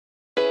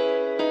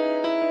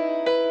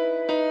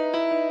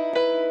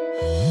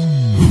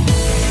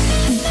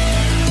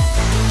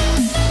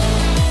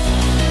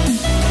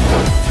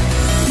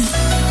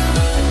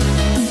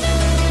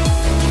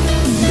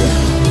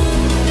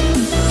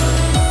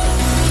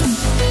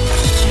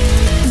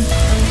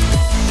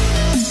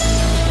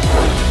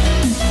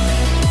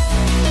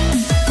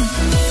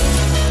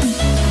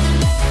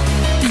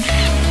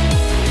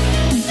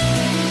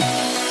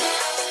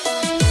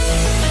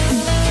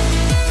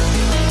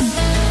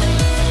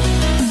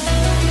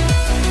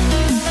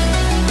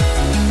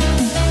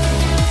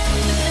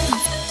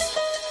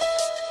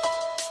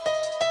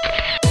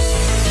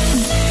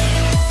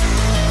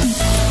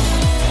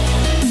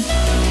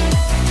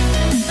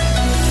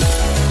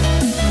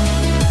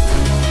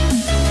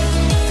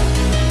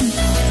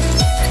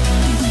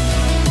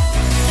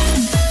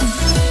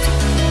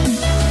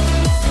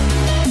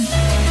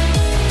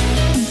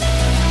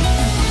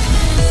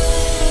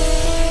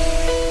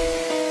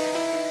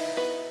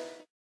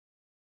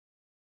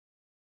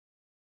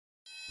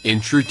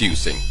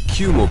Introducing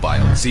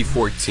QMobile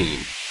Z14.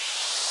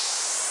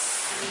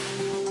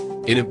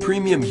 In a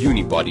premium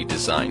unibody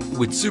design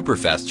with super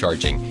fast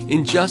charging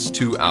in just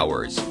 2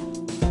 hours.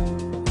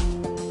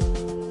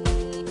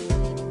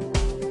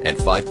 And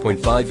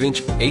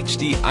 5.5-inch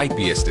HD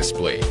IPS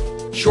display.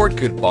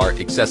 Shortcut bar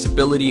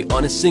accessibility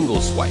on a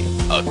single swipe.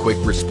 A quick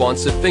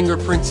responsive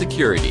fingerprint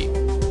security.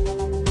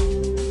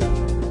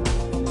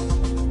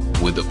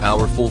 With a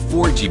powerful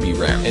 4GB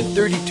RAM and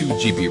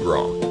 32GB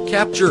ROM.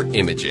 Capture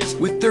images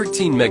with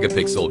 13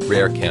 megapixel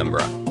rear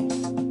camera.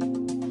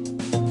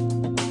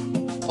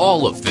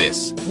 All of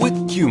this with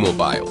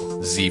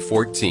QMobile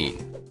Z14.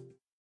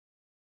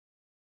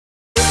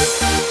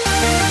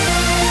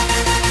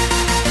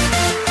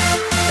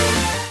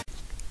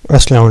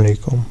 अस्सलाम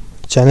वालेकुम,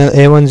 channel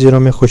A10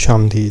 में खुश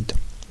आमदीद।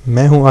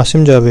 मैं हूं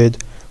आसिम जावेद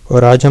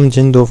और आज हम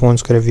जिन दो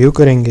फ़ोन्स का रिव्यू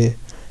करेंगे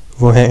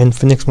वो हैं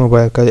Infinix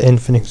मोबाइल का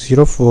Infinix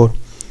Zero 4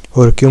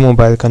 और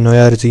QMobile का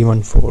Noir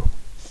Z14।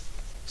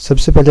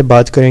 सबसे पहले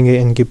बात करेंगे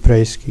इनकी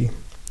प्राइस की।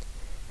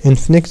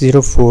 Infinix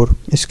Zero 4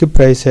 इसकी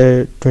प्राइस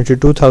है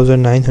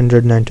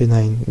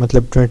 22,999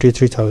 मतलब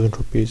 23,000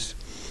 रुपीज़।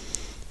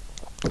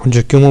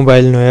 जो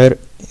QMobile Noir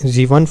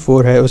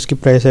Z14 है उसकी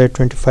प्राइस है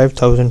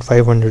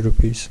 25,500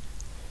 रुपीज़।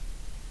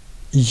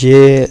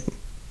 ये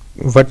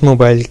वट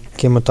मोबाइल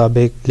के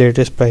मुताबिक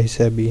लेटेस्ट प्राइस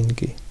है अभी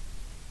इनकी।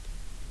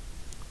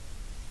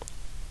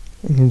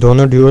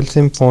 दोनों ड्यूअल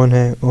सिम फ़ोन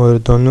हैं और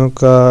दोनों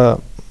का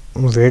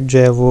वेट जो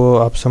है वो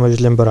आप समझ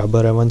लें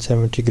बराबर है,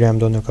 170 ग्राम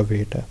दोनों का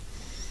वेट है।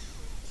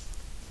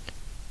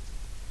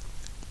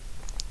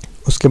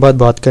 उसके बाद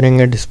बात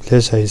करेंगे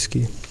डिस्प्ले साइज़ की।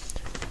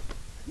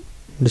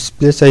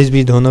 डिस्प्ले साइज़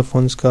भी दोनों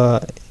फ़ोन्स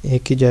का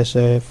एक ही जैसा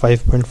है,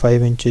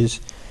 5.5 इंचज़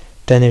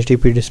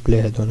 1080p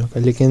डिस्प्ले है दोनों का।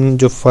 लेकिन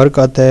जो फ़र्क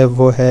आता है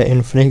वो है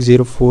Infinix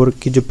Zero 4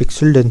 की जो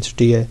पिक्सल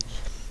डेंसिटी है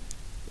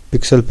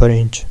पिक्सल पर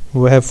इंच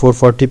वो है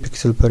 440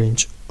 पिक्सल पर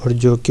इंच, और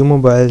जो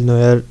QMobile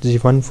Noir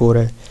Z14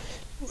 है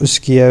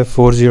उसकी है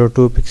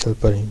 402 पिक्सल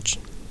पर इंच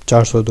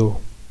 402।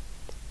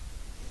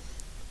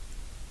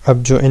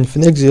 अब जो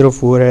Infinix Zero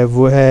 4 है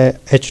वो है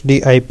HD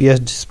IPS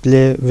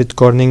display with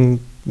cornering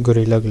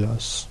gorilla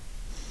glass,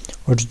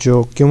 और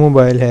जो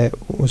QMobile है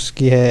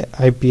उसकी है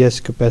IPS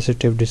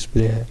कैपेसिटिव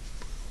डिस्प्ले है।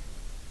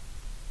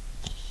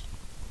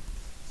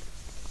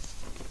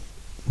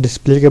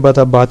 डिस्प्ले के बाद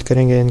आप बात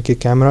करेंगे इनके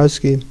कैमरास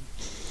की।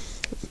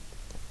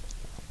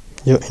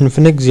 जो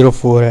Infinix Zero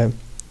 4 है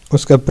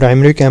उसका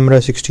प्राइमरी कैमरा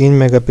 16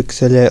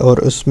 मेगापिक्सल है और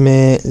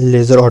उसमें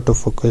लेज़र ऑटो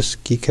फोकस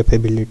की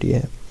कैपेबिलिटी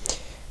है।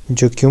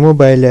 जो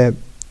QMobile है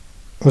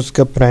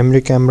उसका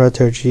primary camera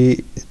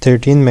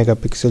 13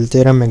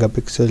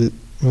 megapixel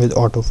with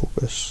auto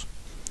focus,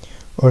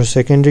 और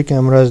सेकेंडरी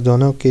कैमरास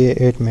दोनों के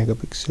 8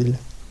 मेगापिक्सल है।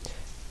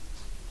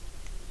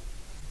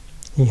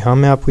 यहाँ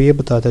मैं आपको ये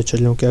बताता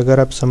चलूँ कि अगर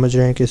आप समझ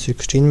रहे हैं कि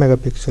 16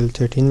 मेगापिक्सल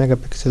 13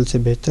 मेगापिक्सल से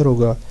बेहतर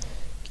होगा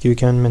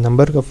क्योंकि उनमें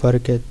नंबर का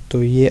फ़र्क है,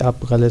 तो ये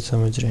आप गलत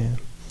समझ रहे हैं।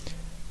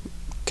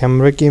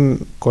 कैमरा की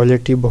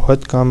क्वालिटी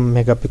बहुत कम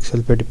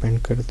मेगापिक्सल पे डिपेंड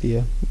करती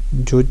है।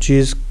 जो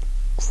चीज़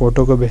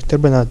फ़ोटो को बेहतर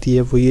बनाती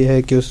है वो ये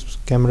है कि उस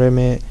कैमरे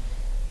में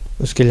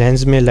उसके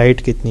लेंस में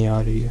लाइट कितनी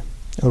आ रही है,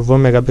 और वो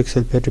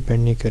मेगापिक्सल पे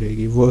डिपेंड नहीं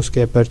करेगी, वो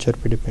उसके अपर्चर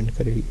पे डिपेंड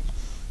करेगी।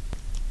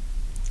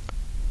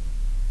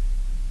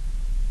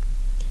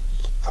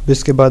 अब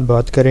इसके बाद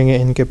बात करेंगे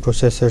इनके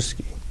प्रोसेसर्स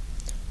की।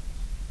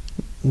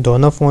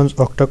 दोनों फ़ोन्स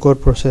ऑक्टा कोर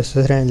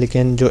प्रोसेसर हैं,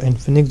 लेकिन जो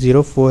Infinix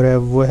Zero 4 है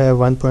वो है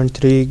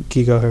 1.3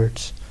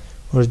 गीगाहर्ट्ज़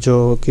और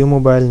जो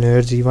QMobile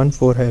Noir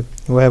Z14 है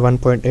वो है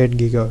 1.8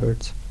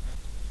 गीगाहर्ट्ज़।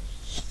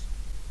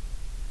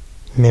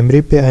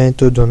 मेमोरी पे आए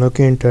तो दोनों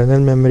की इंटरनल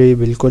मेमोरी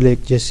बिल्कुल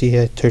एक जैसी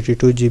है,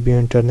 32GB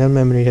इंटरनल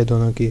मेमोरी है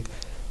दोनों की,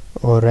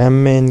 और रैम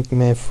में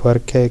इनमें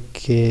फ़र्क है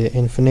कि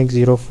Infinix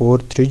Zero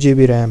 4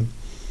 3GB रैम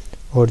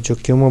और जो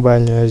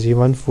QMobile Noir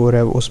Z14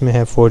 है उसमें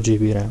है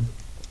 4GB रैम।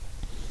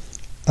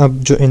 अब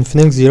जो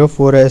Infinix Zero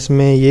 4 है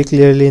इसमें ये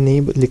क्लियरली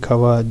नहीं लिखा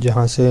हुआ,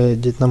 जहाँ से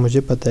जितना मुझे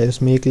पता है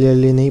इसमें ये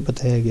क्लियरली नहीं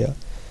बताया गया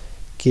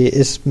कि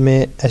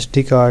इसमें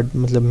SD कार्ड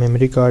मतलब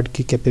मेमोरी कार्ड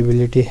की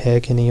कैपेबिलिटी है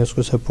कि नहीं,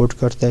 उसको सपोर्ट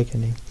करता है कि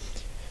नहीं।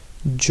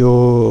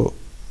 जो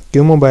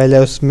QMobile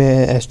है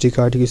उसमें SD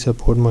कार्ड की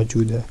सपोर्ट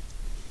मौजूद है।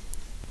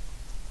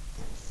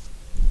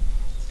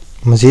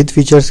 मज़ीद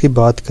फ़ीचर्स की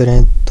बात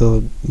करें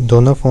तो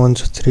दोनों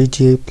phones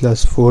 3G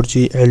plus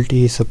 4G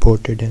LTE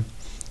supported हैं,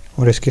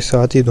 और इसके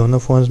साथ ही दोनों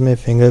फ़ोन्स में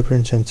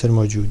फिंगरप्रिंट सेंसर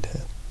मौजूद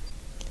है।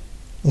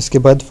 इसके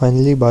बाद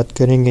फाइनली बात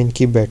करेंगे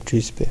इनकी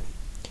बैटरीज़ पे।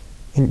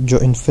 जो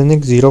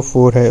Infinix Zero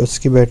 4 है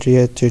उसकी बैटरी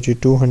है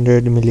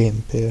 3200 मिली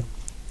एम्पेयर,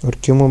 और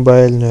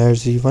QMobile Noir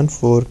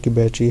Z14 की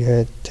बैटरी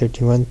है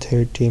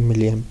 3130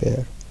 मिली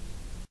एम्पेयर।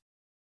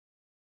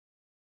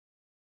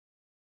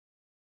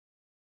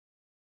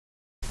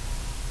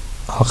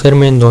 आखिर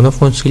में इन दोनों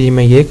फ़ोन्स के लिए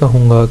मैं ये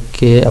कहूँगा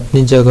कि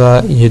अपनी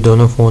जगह ये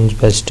दोनों फ़ोन्स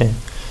बेस्ट हैं,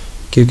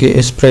 क्योंकि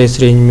इस प्राइस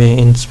रेंज में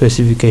इन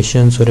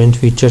स्पेसिफिकेशंस और इन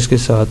फीचर्स के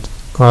साथ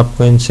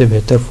आपको इनसे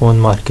बेहतर फ़ोन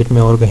मार्केट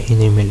में और कहीं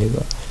नहीं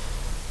मिलेगा।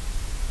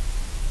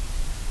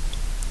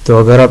 तो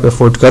अगर आप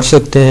अफोर्ड कर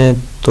सकते हैं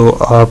तो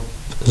आप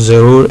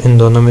ज़रूर इन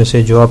दोनों में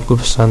से जो आपको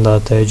पसंद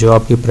आता है, जो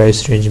आपकी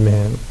प्राइस रेंज में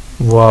है,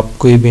 वो आप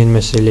कोई भी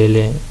इनमें से ले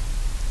लें,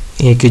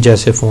 एक ही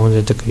जैसे फ़ोन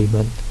है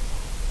तकरीबन,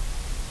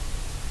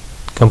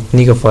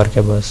 कंपनी का फ़र्क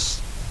है, बस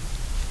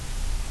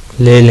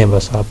ले लें,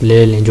 बस आप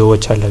ले लें जो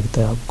अच्छा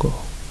लगता है आपको।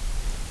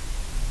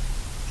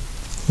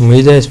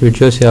 उम्मीद है इस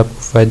वीडियो से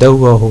आपको फ़ायदा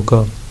हुआ होगा,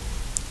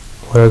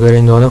 और अगर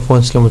इन दोनों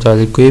फ़ोन्स के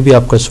मुताबिक कोई भी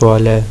आपका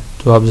सवाल है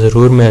तो आप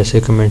ज़रूर मेरे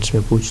से कमेंट्स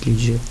में पूछ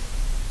लीजिए।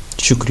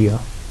 शुक्रिया।